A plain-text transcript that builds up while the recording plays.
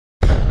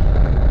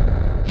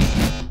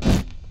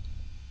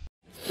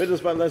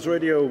Midlands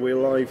Radio, we're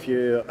live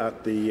here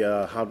at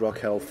the Hard Rock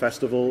Hell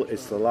Festival.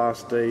 It's the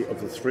last day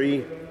of the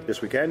 3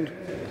 this weekend.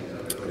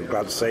 I'm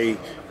glad to say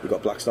we've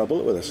got Black Star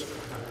Bullet with us.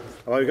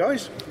 How are you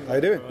guys? How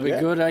you doing? We're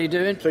good, how you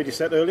doing? Played your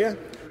set earlier?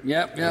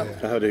 Yep.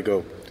 How did it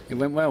go? It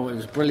went well, it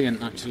was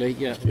brilliant actually,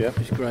 yeah. It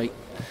was great.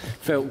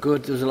 Felt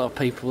good, there was a lot of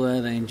people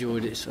there, they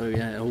enjoyed it, so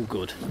yeah, all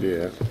good.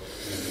 Yeah.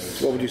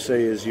 So what would you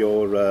say is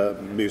your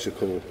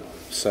musical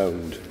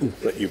sound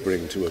that you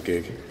bring to a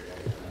gig?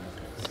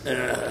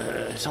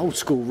 It's old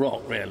school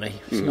rock, really.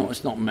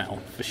 It's not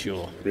metal for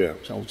sure. Yeah.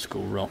 It's old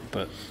school rock,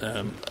 but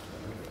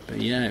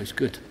yeah, it was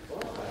good.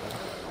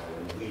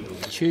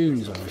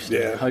 Tunes,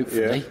 obviously.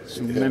 Hopefully,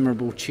 some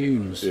memorable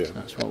tunes. Yeah.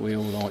 That's what we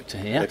all like to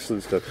hear.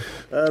 Excellent stuff.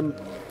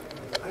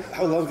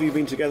 How long have you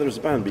been together as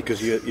a band?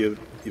 Because your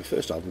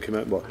first album came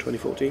out what,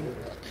 2014?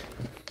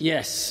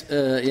 Yes.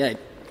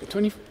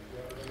 20.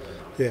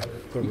 Yeah,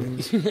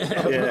 probably.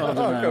 I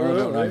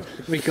don't know.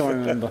 We can't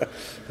remember.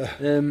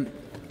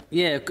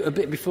 Yeah, a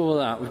bit before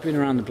that. We've been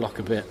around the block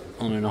a bit,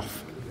 on and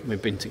off.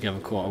 We've been together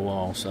quite a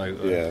while, so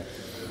yeah,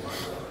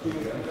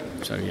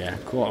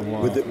 quite a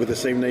while. With the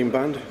same name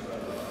band?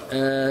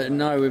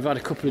 No, we've had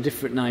a couple of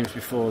different names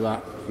before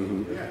that.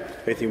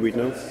 Anything we'd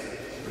know?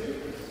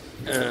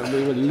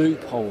 We were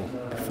Loophole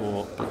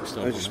before Black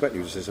Star. I was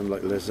expecting you to say something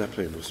like Led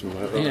Zeppelin or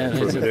something like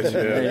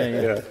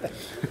that.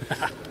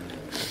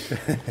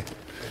 Yeah.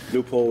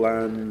 Loophole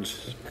and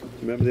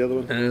remember the other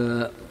one?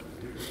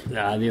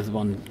 The other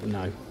one,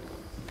 no.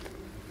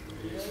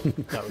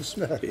 That was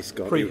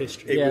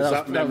prehistory. It was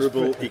that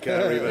memorable. You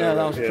can't remember. Yeah,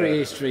 that was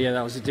prehistory. Yeah,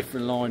 that was a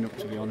different lineup,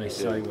 to be honest.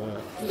 So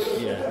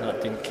that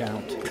didn't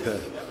count.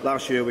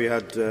 Last year we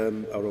had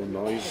Our Own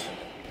Noise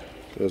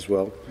as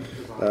well.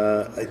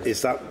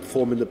 Is that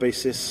forming the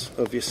basis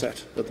of your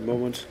set at the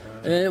moment?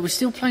 We're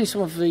still playing some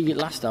of the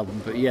last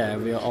album, but yeah,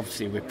 we're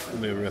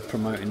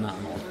promoting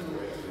that more.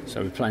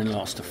 So we're playing a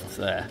lot of stuff off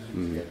there.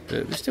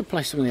 But we still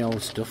play some of the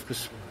old stuff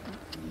because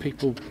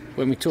people,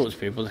 when we talk to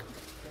people, they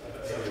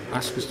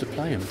ask us to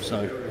play them.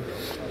 So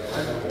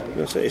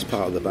it's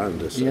part of the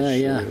band. As such.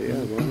 Yeah.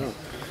 Why not?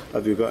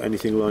 Have you got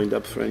anything lined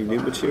up for any new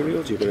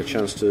material? Do you get a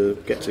chance to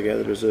get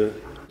together as a?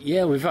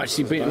 Yeah, we've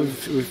actually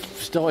we've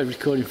started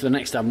recording for the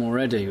next album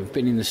already. We've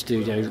been in the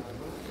studio,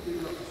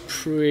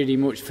 pretty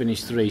much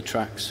finished 3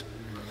 tracks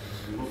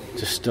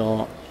to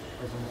start.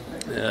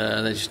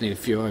 They just need a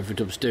few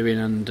overdubs doing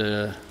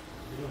and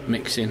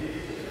mixing.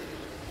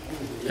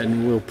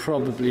 And we'll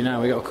probably now,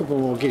 we've got a couple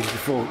more gigs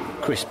before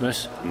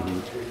Christmas,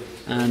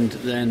 and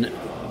then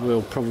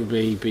we'll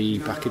probably be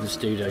back in the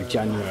studio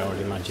January, I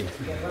would imagine.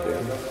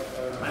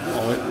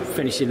 Or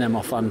finishing them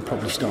off and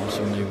probably starting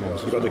some new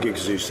ones. You've got the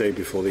gigs, as you say,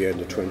 before the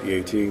end of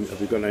 2018. Have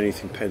you got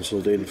anything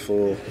penciled in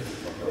for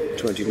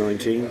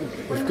 2019?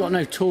 We've got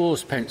no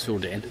tours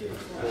penciled in.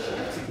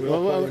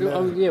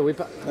 We're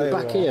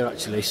back here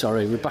actually,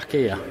 sorry, we're back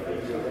here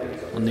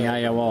on the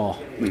AOR,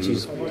 which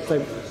is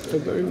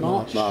February,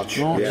 March.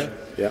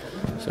 Yeah.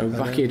 So we're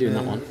back here doing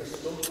that one.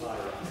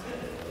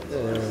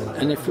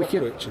 And if we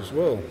can... Rockwich as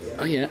well.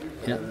 Oh yeah.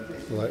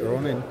 Later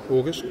on in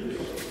August.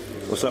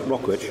 What's that,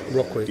 Rockwich?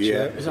 Rockwich,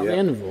 yeah. Is that the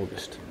end of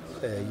August?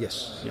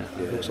 Yes. Yeah.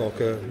 Looks like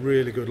a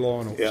really good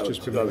lineup. Yeah, I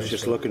was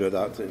just looking at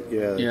that.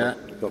 Yeah.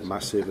 Got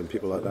Massive and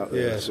people like that.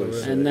 Yeah, so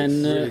and then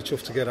it's really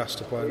tough to get asked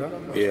to play that.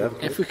 Yeah.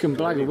 If we can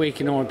blag a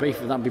week in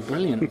Ibiza, that'd be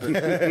brilliant. But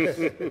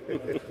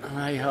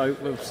I hope,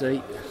 we'll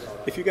see.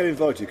 If you get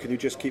invited, can you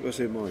just keep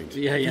us in mind?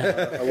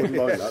 Yeah. I wouldn't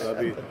mind that.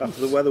 That'd be,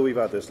 after the weather we've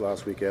had this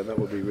last weekend, that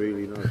would be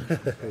really nice.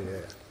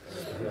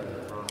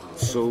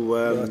 So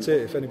that's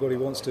it. If anybody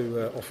wants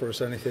to offer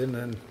us anything,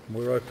 then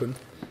we're open.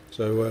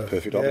 So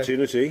perfect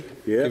opportunity.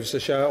 Yeah. Give us a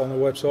shout on the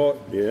website.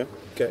 Yeah.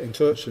 Get in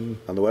touch and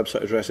the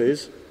website address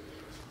is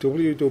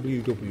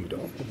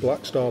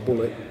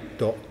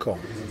www.blackstarbullet.com.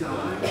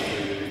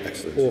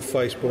 Excellent. Or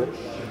Facebook,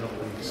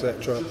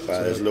 etc.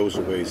 There's loads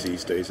of ways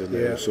these days, isn't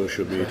there?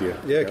 Social media.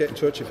 Yeah, get in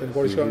touch if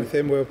anybody's got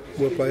anything. We'll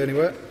play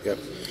anywhere. Yep.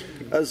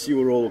 As you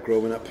were all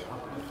growing up,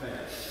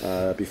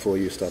 before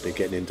you started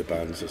getting into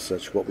bands as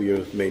such, what were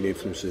your main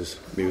influences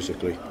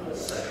musically?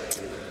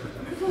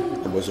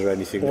 And was there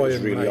anything that was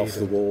really off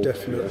the wall?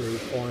 Definitely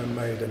Iron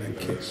Maiden and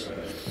Kiss.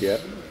 Yeah.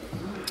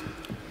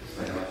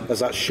 Has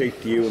that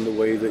shaped you in the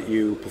way that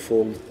you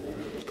perform?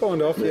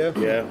 Kind of, yeah.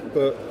 Yeah.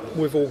 But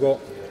we've all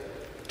got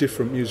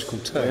different musical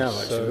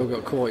tastes. So we've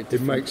got quite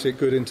different. It makes it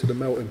good into the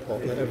melting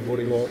pot that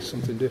everybody likes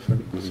something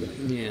different. So.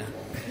 Yeah.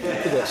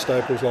 We've got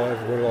staples like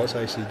everybody likes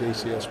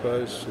AC/DC, I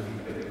suppose, and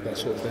that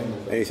sort of thing.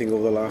 Anything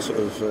over the last sort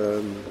of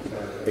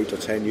 8 or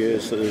 10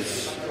 years that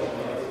has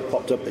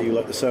popped up that you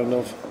like the sound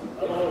of?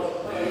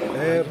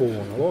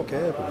 Airborne, I like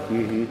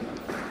Airborne.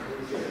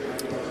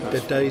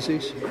 Dead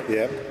Daisies.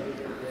 Yeah.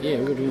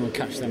 Yeah, we're going to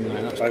catch them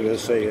now. I'm going to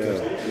say,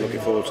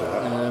 looking forward to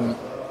that.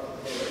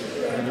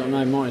 I don't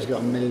know, mine's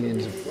got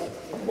millions of...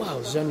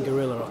 Well, Zen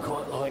Gorilla, I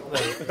quite like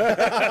them.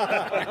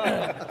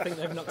 I think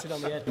they've knocked it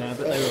on the head now,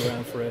 but they were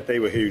around for it. They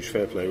were huge,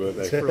 fair play, weren't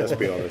they? Let's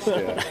be honest,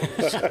 yeah.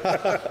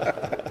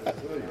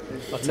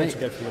 I tend to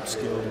go for the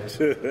obscure ones.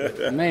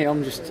 Me,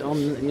 I'm just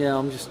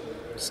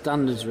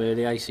standards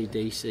really,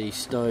 AC/DC,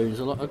 Stones.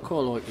 I quite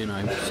like,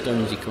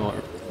 Stonesy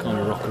kind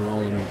of rock and roll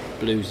and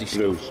bluesy stuff.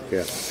 Blues,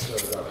 yeah.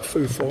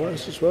 Foo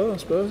Fighters as well, I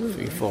suppose.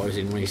 Foo Fighters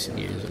in recent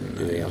years,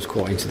 and I was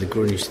quite into the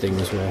grunge thing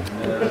as well.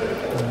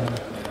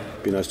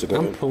 Be nice to go.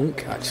 And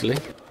punk, actually.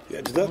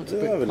 Yeah, did that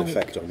have an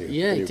effect on you?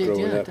 Yeah, when you it did.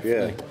 growing Yeah, up?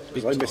 definitely. Yeah,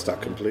 because I missed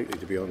that completely,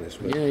 to be honest.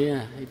 But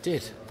Yeah, it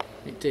did.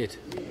 It did.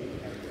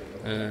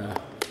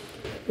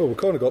 Well, we've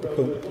kind of got the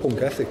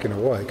punk ethic in a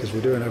way because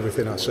we're doing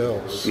everything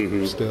ourselves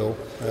still,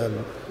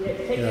 and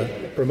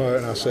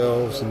promoting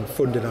ourselves and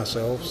funding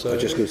ourselves. So I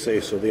was just going to say,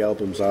 so the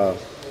albums are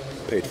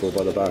paid for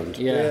by the band.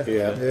 Yeah.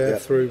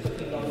 through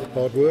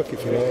hard work,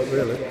 if you like,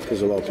 really.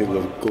 Because a lot of people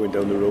are going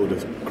down the road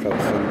of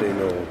crowdfunding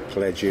or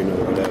pledging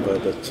or whatever,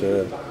 but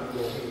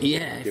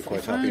you're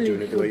quite happy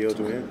doing it the way you're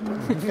doing it.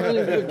 If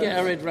only we could get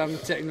our head around the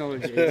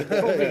technology.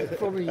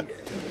 Probably,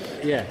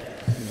 yeah.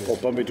 Or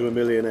bump into a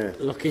millionaire.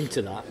 Look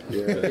into that.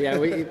 Yeah. But yeah,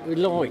 we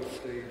like.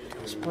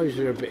 I suppose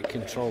we're a bit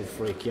control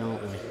freaky,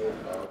 aren't we?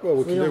 Well,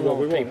 we can don't do what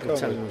we want want, people can't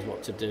telling we? us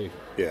what to do.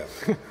 Yeah.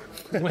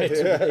 Where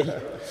to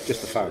be.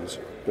 Just the fans,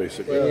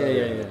 basically.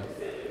 Yeah.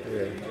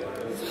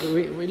 But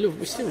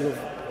we still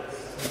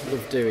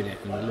love doing it,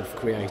 and we love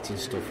creating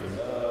stuff. And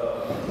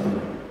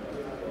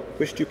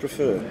Which do you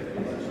prefer?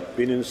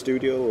 Being in the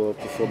studio or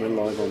performing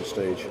live on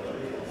stage?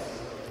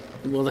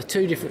 well, they're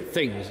two different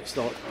things. It's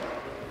like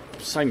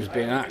same as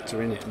being an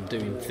actor in it and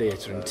doing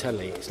theatre and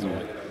telly.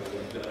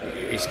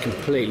 It's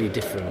completely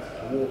different.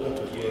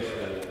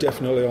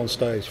 Definitely on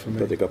stage for me.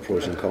 But they got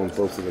pros and cons,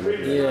 both of them.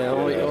 Yeah,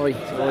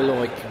 I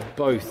like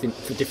both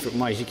for different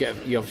ways.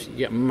 You obviously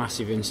get a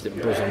massive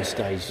instant buzz on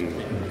stage in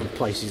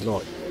places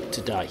like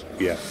today,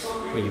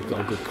 where you've got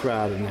a good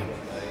crowd and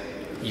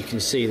you can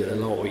see that they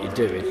like what you're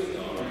doing.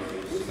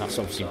 That's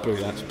obviously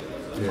brilliant.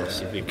 That's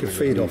massively You can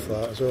brilliant. feed off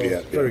that as well. Yeah,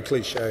 It's very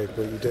cliched,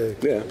 but you do.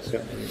 Yeah.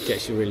 It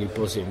gets you really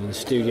buzzing. And the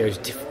studio's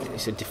different.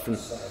 It's a different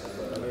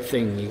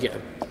thing.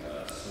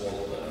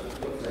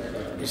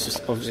 It's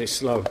just obviously a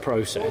slower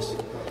process.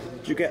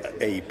 Do you get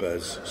a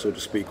buzz, so to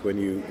speak, when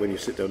you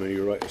sit down and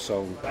you write a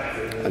song,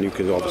 and you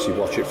can obviously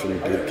watch it from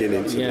the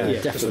beginning to the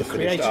definitely.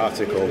 finished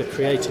article? The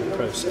creative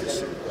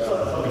process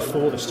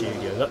before the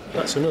studio,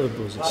 that's another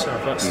buzz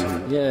itself. That's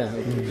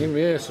In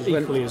rehearsals,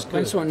 Equally as good.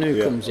 when someone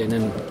new comes in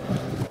and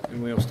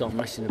we all start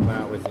messing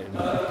about with it.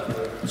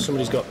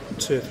 somebody's got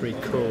 2 or 3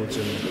 chords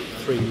and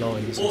 3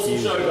 lines of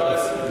music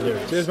with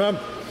lyrics. Cheers, man.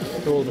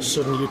 All of a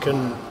sudden you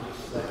can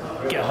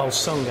get a whole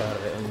song out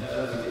of it,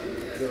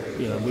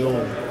 and we all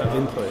have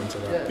input into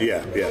that.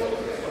 Yeah.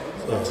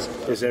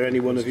 Is there any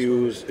one of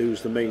you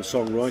who's the main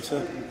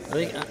songwriter?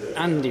 I think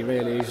Andy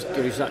really,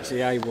 who's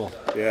actually able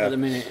at the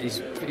minute,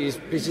 he's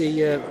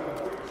busy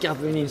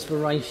gathering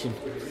inspiration.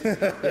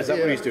 Is that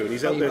what he's doing?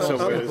 He's out there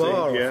somewhere. At the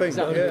bar, I think. He's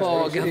at the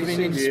bar gathering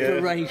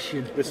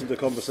inspiration. Listen to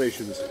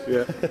conversations.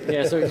 Yeah.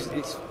 Yeah, so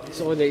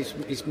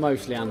it's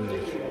mostly Andy.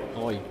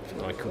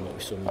 I come up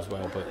with some as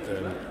well, but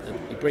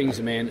he brings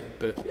them in.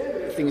 But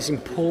I think it's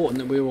important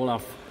that we all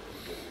have.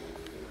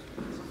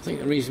 I think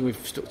the reason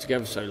we've stuck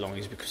together so long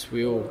is because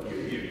we all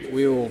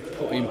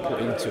put input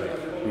into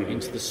it,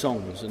 into the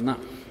songs, and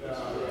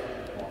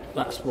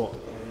that's what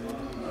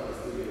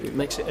It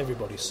makes it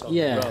everybody's song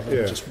rather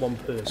than just one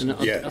person.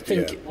 And I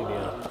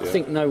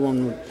think no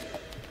one.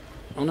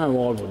 I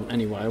know I wouldn't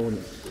anyway. I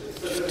wouldn't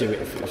just do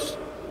it if it was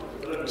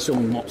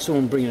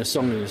someone bringing a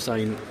song in and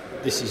saying,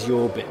 "This is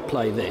your bit.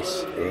 Play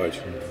this."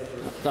 Right.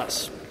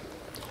 That's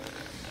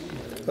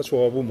why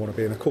I wouldn't want to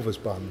be in a covers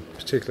band,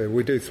 particularly.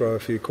 We do throw a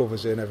few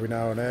covers in every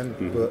now and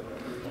then, but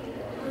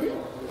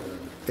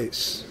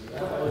it's,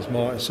 as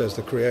Martin says,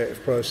 the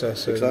creative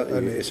process. Exactly.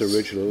 And it's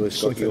original.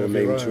 It's got your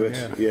name to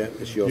it. Yeah.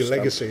 It's your stamp.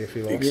 legacy, if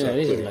you like.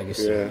 Exactly. Yeah, it is a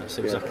legacy. Yeah. That's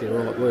exactly the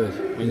right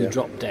word. When you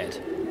drop dead,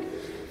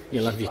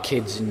 you'll have your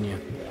kids and your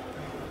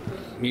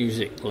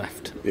music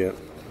left. Yeah.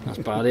 That's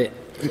about it.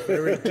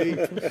 Very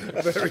deep,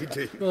 very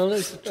deep. Well,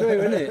 it's true,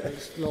 isn't it?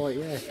 It's like,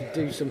 if you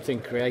do something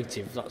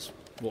creative, that's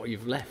what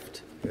you've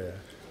left. Yeah.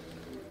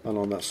 And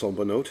on that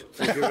sombre note,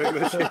 thank you very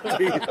much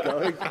indeed,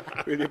 guys.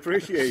 Really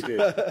appreciate it.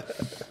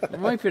 I'm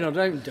hoping I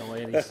don't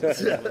die any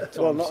time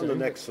Well, not in soon. the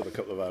next sort of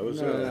couple of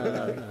hours.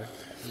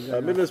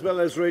 No.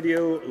 Midlands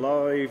Radio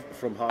live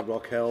from Hard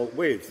Rock Hell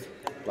with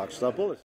Black Star Bullets.